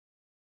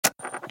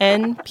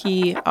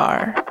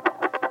NPR.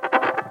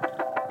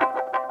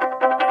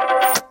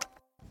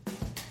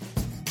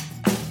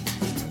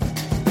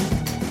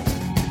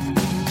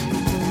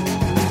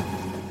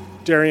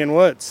 Darian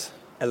Woods.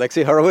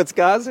 Alexi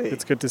Horowitz-Ghazi.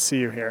 It's good to see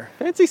you here.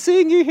 Fancy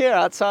seeing you here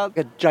outside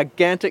a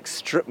gigantic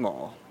strip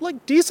mall.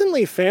 Like,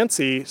 decently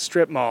fancy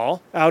strip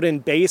mall out in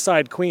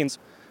Bayside, Queens.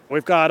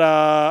 We've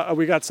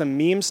got some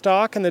meme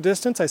stock in the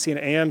distance. I see an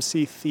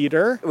AMC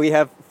theater. We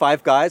have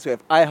Five Guys, we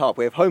have IHOP,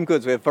 we have Home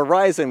Goods, we have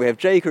Verizon, we have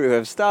J.Crew, we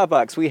have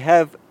Starbucks, we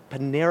have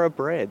Panera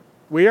Bread.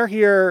 We are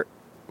here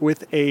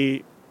with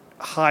a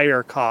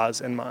higher cause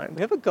in mind.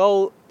 We have a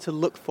goal to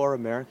look for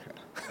America.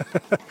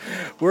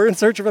 We're in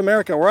search of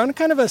America. We're on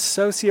kind of a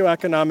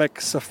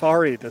socioeconomic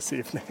safari this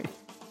evening.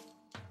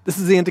 This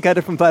is The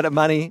Indicator from Planet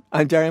Money.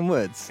 I'm Darian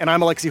Woods. And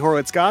I'm Alexi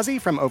Horowitz-Ghazi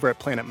from over at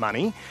Planet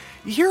Money.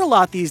 You hear a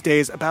lot these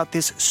days about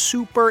this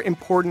super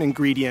important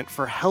ingredient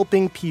for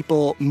helping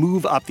people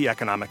move up the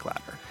economic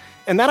ladder.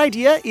 And that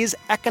idea is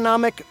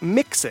economic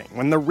mixing,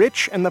 when the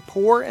rich and the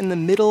poor and the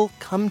middle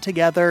come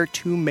together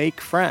to make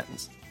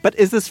friends. But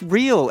is this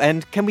real,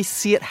 and can we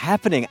see it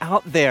happening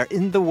out there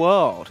in the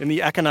world? In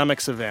the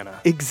economic savannah.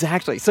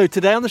 Exactly. So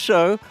today on the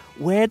show,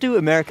 where do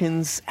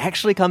Americans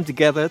actually come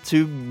together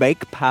to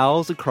make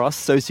pals across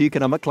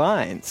socioeconomic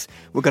lines?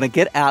 We're going to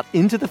get out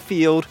into the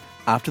field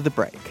after the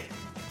break.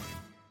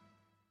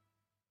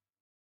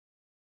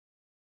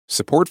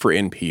 Support for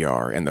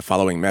NPR and the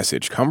following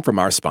message come from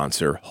our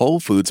sponsor, Whole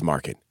Foods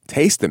Market.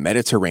 Taste the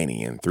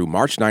Mediterranean through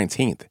March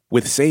 19th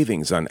with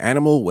savings on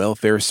animal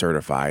welfare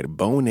certified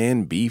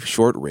bone-in beef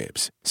short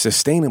ribs,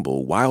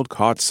 sustainable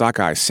wild-caught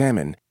sockeye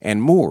salmon,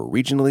 and more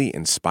regionally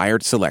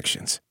inspired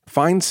selections.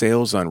 Find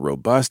sales on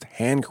robust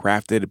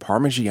handcrafted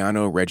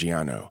Parmigiano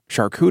Reggiano,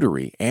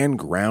 charcuterie, and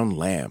ground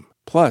lamb.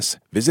 Plus,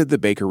 visit the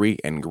bakery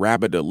and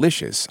grab a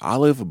delicious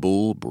olive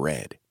boule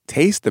bread.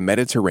 Taste the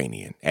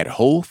Mediterranean at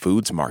Whole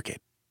Foods Market.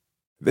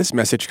 This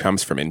message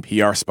comes from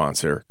NPR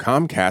sponsor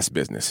Comcast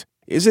Business.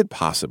 Is it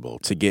possible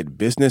to get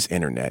business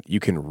internet you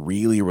can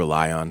really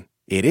rely on?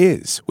 It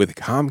is with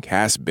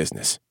Comcast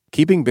Business,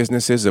 keeping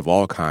businesses of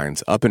all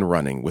kinds up and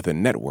running with a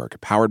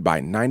network powered by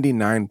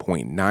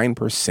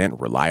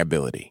 99.9%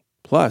 reliability.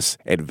 Plus,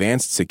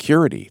 advanced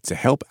security to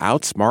help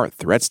outsmart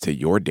threats to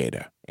your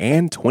data,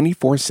 and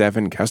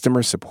 24/7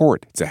 customer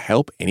support to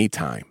help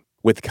anytime.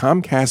 With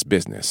Comcast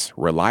Business,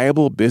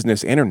 reliable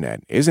business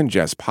internet isn't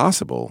just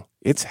possible,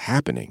 it's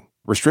happening.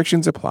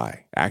 Restrictions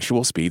apply.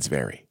 Actual speeds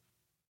vary.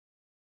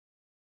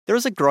 There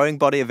is a growing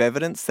body of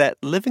evidence that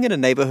living in a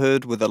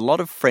neighborhood with a lot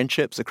of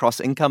friendships across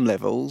income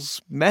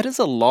levels matters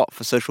a lot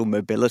for social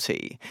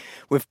mobility.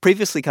 We've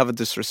previously covered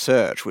this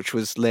research, which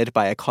was led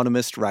by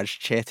economist Raj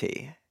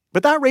Chetty.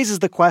 But that raises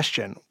the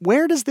question,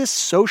 where does this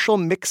social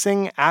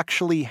mixing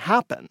actually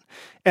happen?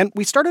 And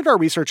we started our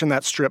research in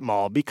that strip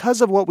mall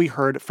because of what we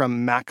heard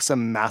from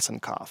Maxim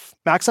Massenkoff.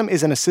 Maxim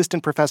is an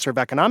assistant professor of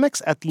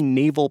economics at the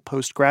Naval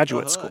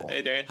Postgraduate School.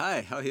 Hey, Darren.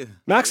 Hi, how are you?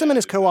 Maxim and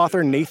his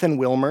co-author Nathan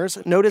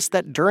Wilmers noticed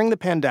that during the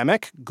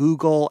pandemic,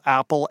 Google,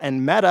 Apple,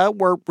 and Meta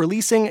were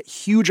releasing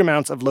huge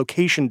amounts of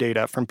location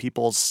data from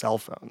people's cell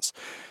phones.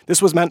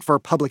 This was meant for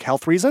public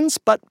health reasons,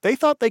 but they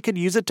thought they could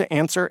use it to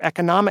answer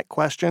economic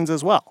questions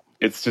as well.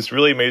 It's just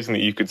really amazing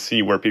that you could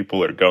see where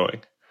people are going.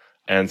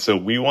 And so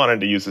we wanted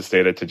to use this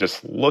data to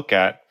just look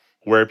at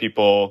where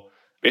people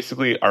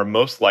basically are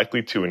most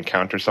likely to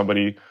encounter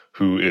somebody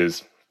who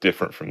is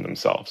different from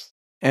themselves.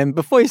 And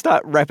before you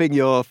start wrapping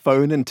your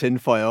phone in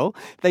tinfoil,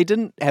 they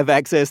didn't have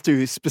access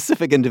to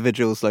specific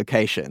individuals'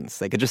 locations.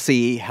 They could just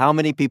see how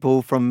many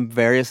people from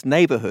various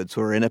neighborhoods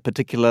were in a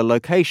particular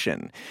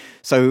location.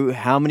 So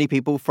how many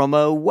people from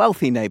a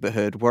wealthy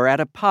neighborhood were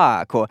at a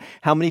park, or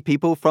how many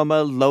people from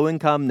a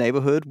low-income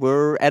neighborhood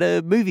were at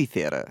a movie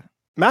theater.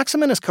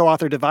 Maxim and his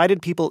co-author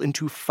divided people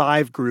into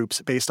 5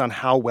 groups based on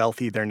how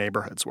wealthy their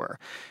neighborhoods were.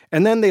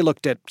 And then they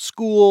looked at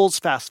schools,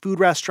 fast food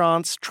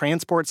restaurants,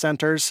 transport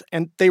centers,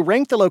 and they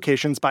ranked the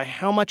locations by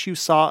how much you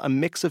saw a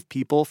mix of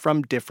people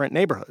from different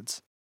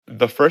neighborhoods.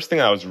 The first thing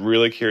I was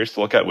really curious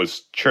to look at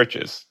was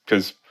churches,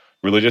 because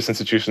religious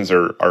institutions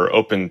are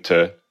open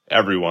to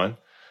everyone.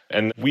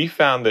 And we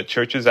found that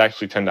churches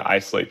actually tend to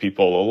isolate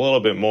people a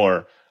little bit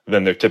more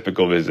than their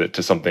typical visit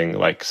to something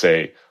like,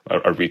 say,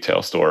 a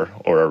retail store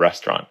or a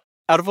restaurant.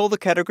 Out of all the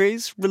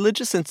categories,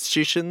 religious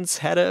institutions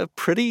had a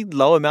pretty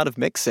low amount of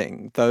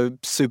mixing, though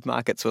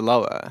supermarkets were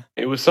lower.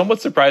 It was somewhat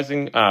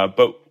surprising,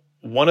 but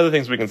one of the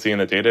things we can see in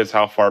the data is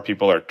how far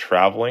people are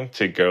traveling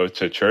to go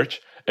to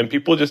church. And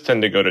people just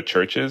tend to go to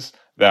churches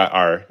that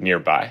are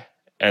nearby.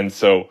 And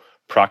so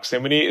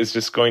proximity is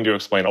just going to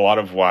explain a lot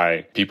of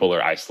why people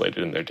are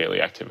isolated in their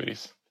daily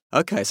activities.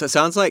 Okay, so it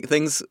sounds like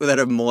things that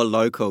are more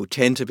local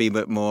tend to be a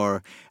bit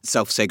more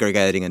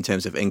self-segregating in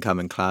terms of income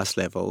and class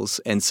levels.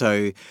 And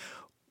so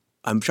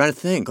I'm trying to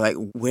think, like,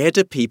 where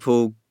do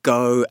people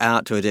go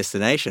out to a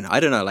destination? I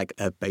don't know, like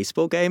a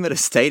baseball game at a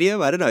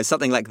stadium? I don't know,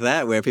 something like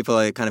that where people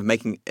are kind of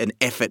making an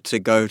effort to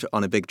go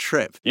on a big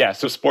trip. Yeah,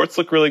 so sports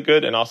look really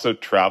good, and also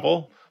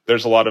travel.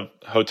 There's a lot of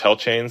hotel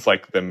chains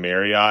like the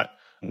Marriott,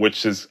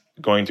 which is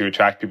going to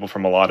attract people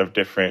from a lot of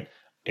different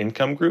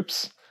income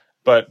groups.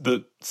 But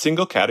the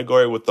single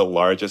category with the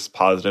largest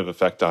positive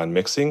effect on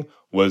mixing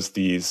was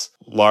these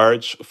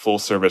large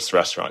full-service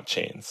restaurant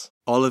chains.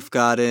 Olive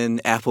Garden,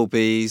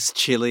 Applebee's,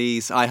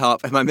 Chili's,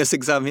 IHOP. Am I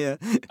missing some here?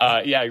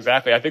 Yeah,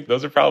 exactly. I think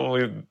those are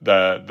probably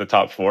the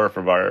top four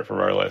from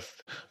our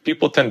list.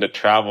 People tend to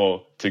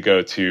travel to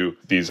go to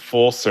these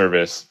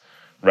full-service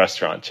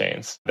restaurant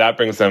chains. That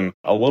brings them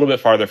a little bit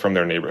farther from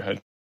their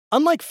neighborhood.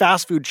 Unlike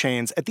fast food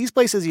chains, at these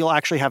places you'll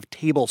actually have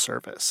table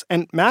service.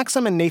 And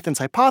Maxim and Nathan's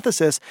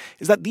hypothesis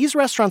is that these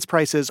restaurants'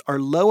 prices are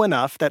low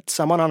enough that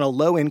someone on a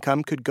low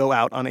income could go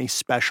out on a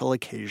special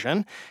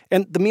occasion.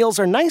 And the meals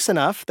are nice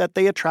enough that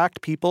they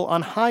attract people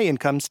on high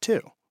incomes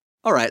too.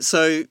 All right,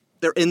 so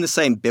they're in the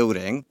same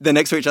building. They're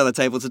next to each other,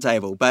 table to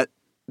table. But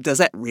does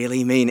that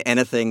really mean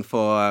anything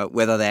for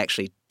whether they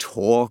actually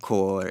talk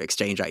or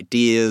exchange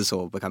ideas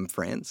or become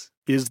friends?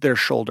 Is there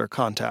shoulder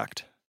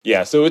contact?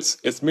 Yeah, so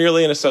it's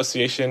merely an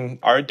association.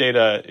 Our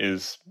data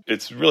it's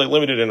really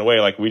limited in a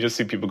way. Like, we just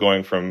see people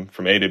going from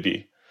A to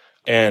B.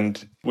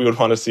 And we would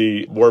want to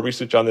see more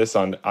research on this,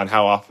 on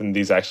how often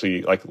these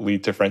actually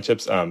lead to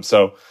friendships.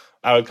 So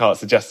I would call it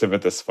suggestive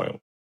at this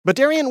point. But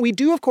Darian, we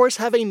do, of course,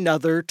 have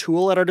another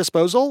tool at our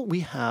disposal.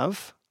 We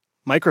have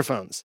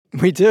microphones.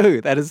 We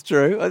do, that is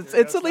true.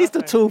 It's at least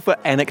a tool for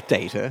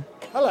anecdata.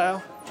 Hello.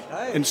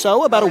 And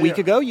so, about a week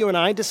ago, you and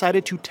I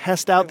decided to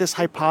test out this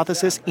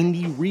hypothesis in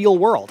the real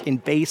world, in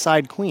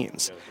Bayside,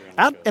 Queens,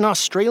 at an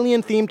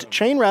Australian-themed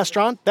chain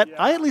restaurant that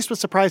I at least was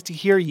surprised to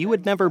hear you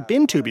had never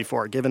been to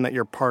before, given that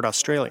you're part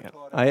Australian.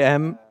 I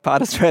am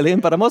part Australian,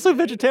 but I'm also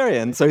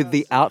vegetarian, so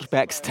the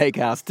Outback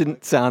Steakhouse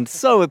didn't sound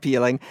so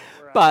appealing,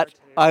 but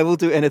I will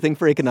do anything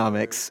for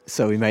economics,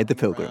 so we made the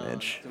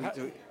pilgrimage.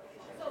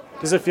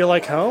 Does it feel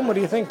like home? What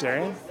do you think,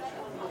 Darian?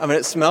 I mean,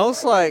 it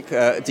smells like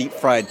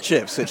deep-fried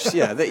chips, which,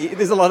 yeah,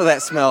 there's a lot of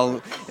that smell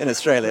in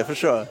Australia, for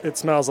sure. It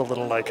smells a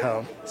little like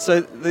home.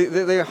 So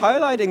they're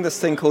highlighting this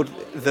thing called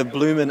the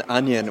Bloomin'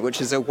 Onion,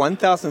 which is a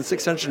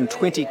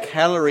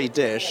 1,620-calorie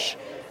dish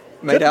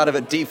made out of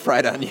a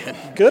deep-fried onion.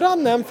 Good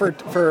on them for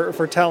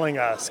telling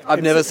us.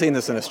 I've never seen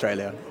this in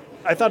Australia.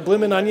 I thought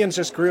bloomin' onions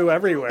just grew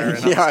everywhere.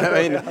 Yeah,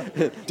 I mean,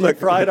 deep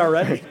fried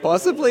already.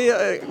 Possibly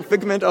a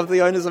figment of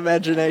the owner's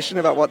imagination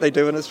about what they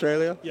do in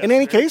Australia. In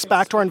any case,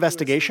 back to our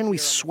investigation, we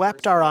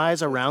swept our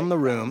eyes around the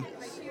room.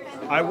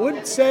 I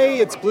would say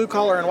it's blue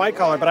collar and white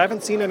collar, but I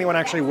haven't seen anyone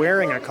actually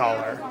wearing a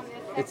collar.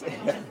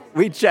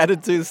 We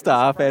chatted to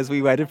staff as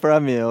we waited for our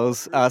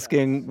meals,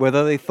 asking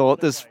whether they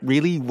thought this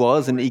really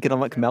was an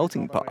economic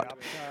melting pot.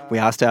 We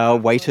asked our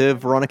waiter,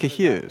 Veronica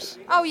Hughes.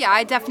 Oh, yeah,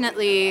 I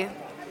definitely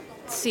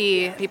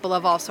see people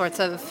of all sorts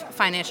of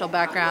financial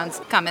backgrounds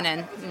coming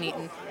in and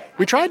eating.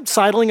 We tried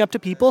sidling up to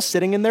people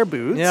sitting in their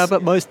booths. Yeah,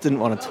 but most didn't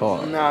want to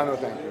talk. No,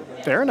 thank you.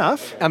 Fair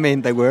enough. I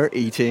mean, they were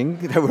eating.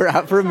 They were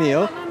out for a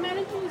meal.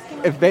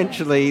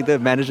 Eventually, the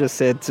manager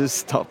said to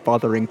stop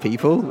bothering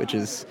people, which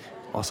is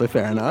also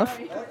fair enough.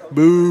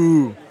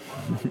 Boo!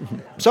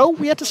 So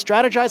we had to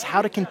strategize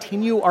how to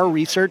continue our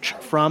research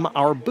from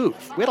our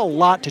booth. We had a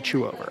lot to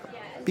chew over.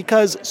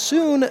 Because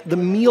soon the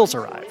meals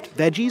arrived.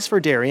 Veggies for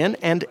Darian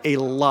and a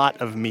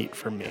lot of meat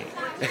for me.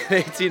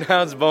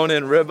 18-ounce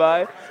bone-in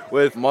ribeye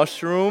with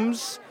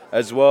mushrooms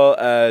as well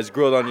as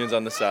grilled onions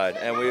on the side.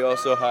 And we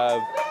also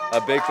have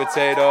a baked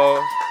potato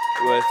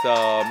with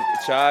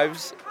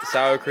chives,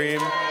 sour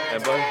cream,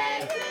 and butter.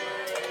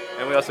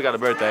 And we also got a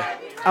birthday.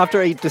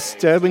 After a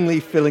disturbingly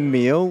filling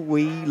meal,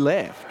 we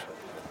left.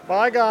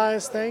 Bye,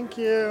 guys. Thank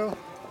you.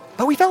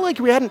 But we felt like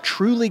we hadn't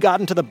truly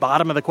gotten to the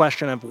bottom of the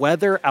question of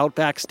whether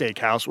Outback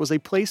Steakhouse was a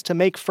place to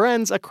make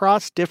friends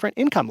across different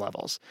income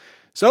levels.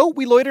 So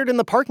we loitered in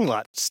the parking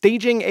lot,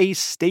 staging a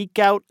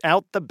stakeout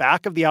out the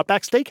back of the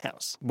Outback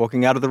Steakhouse.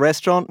 Walking out of the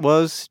restaurant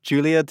was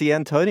Julia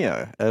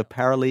D'Antonio, a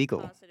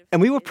paralegal. And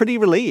we were pretty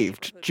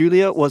relieved.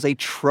 Julia was a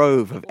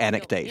trove of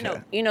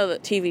anecdata. You know the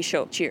TV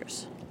show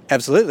Cheers?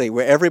 Absolutely,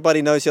 where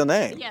everybody knows your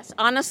name. Yes,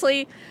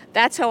 honestly,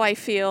 that's how I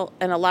feel.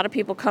 And a lot of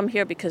people come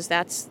here because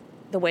that's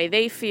the way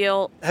they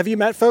feel. Have you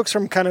met folks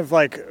from kind of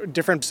like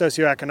different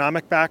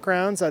socioeconomic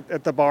backgrounds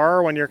at the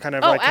bar when you're kind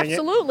of hanging?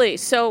 Absolutely.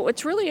 So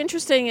what's really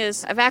interesting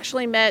is I've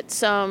actually met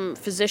some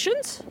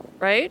physicians,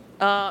 right?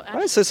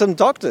 Right, so some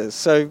doctors,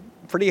 so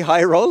pretty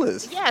high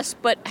rollers. Yes,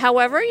 but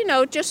however,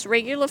 just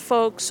regular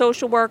folks,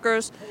 social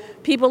workers,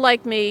 people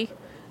like me,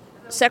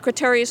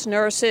 secretaries,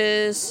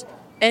 nurses,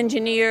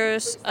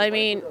 engineers,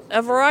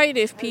 a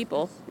variety of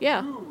people,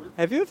 yeah.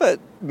 Have you ever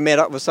met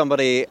up with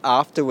somebody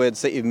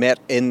afterwards that you met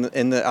in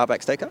the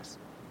Outback Steakhouse?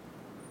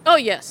 Oh,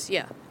 yes,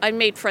 yeah. I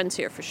made friends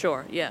here for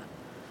sure, yeah.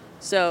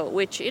 So,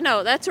 which,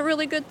 that's a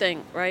really good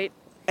thing, right?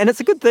 And it's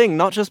a good thing,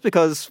 not just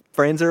because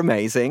friends are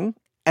amazing.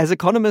 As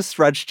economist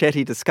Raj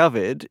Chetty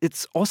discovered,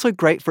 it's also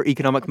great for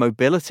economic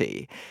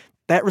mobility.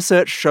 That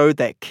research showed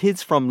that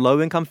kids from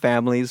low-income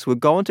families would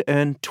go on to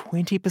earn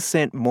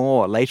 20%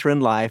 more later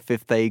in life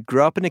if they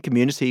grew up in a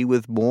community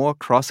with more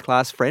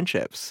cross-class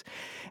friendships.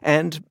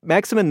 And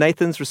Maxim and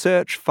Nathan's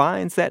research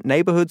finds that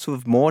neighborhoods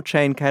with more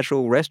chain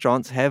casual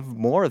restaurants have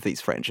more of these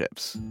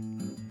friendships.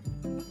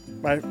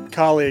 My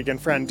colleague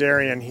and friend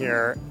Darian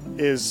here,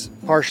 is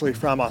partially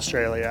from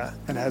Australia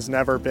and has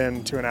never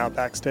been to an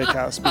Outback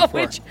Steakhouse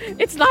before.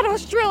 It's not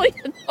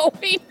Australian. No,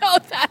 we know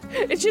that.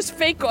 It's just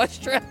fake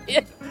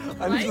Australian.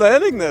 I'm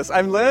learning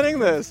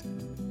this.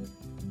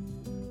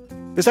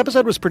 This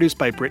episode was produced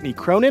by Brittany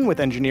Cronin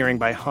with engineering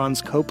by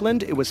Hans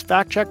Copeland. It was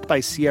fact-checked by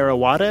Sierra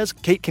Juarez.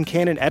 Kate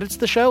Kincannon edits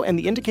the show, and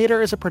The Indicator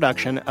is a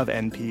production of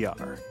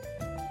NPR.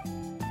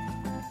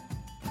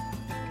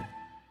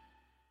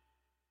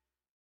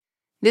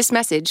 This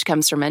message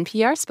comes from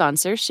NPR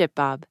sponsor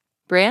ShipBob.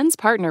 Brands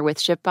partner with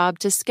ShipBob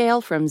to scale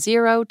from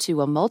zero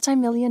to a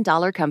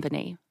multi-million-dollar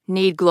company.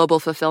 Need global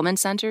fulfillment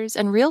centers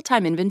and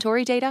real-time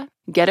inventory data?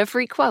 Get a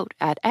free quote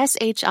at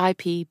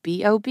shipbob.com.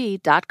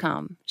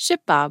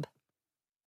 ShipBob.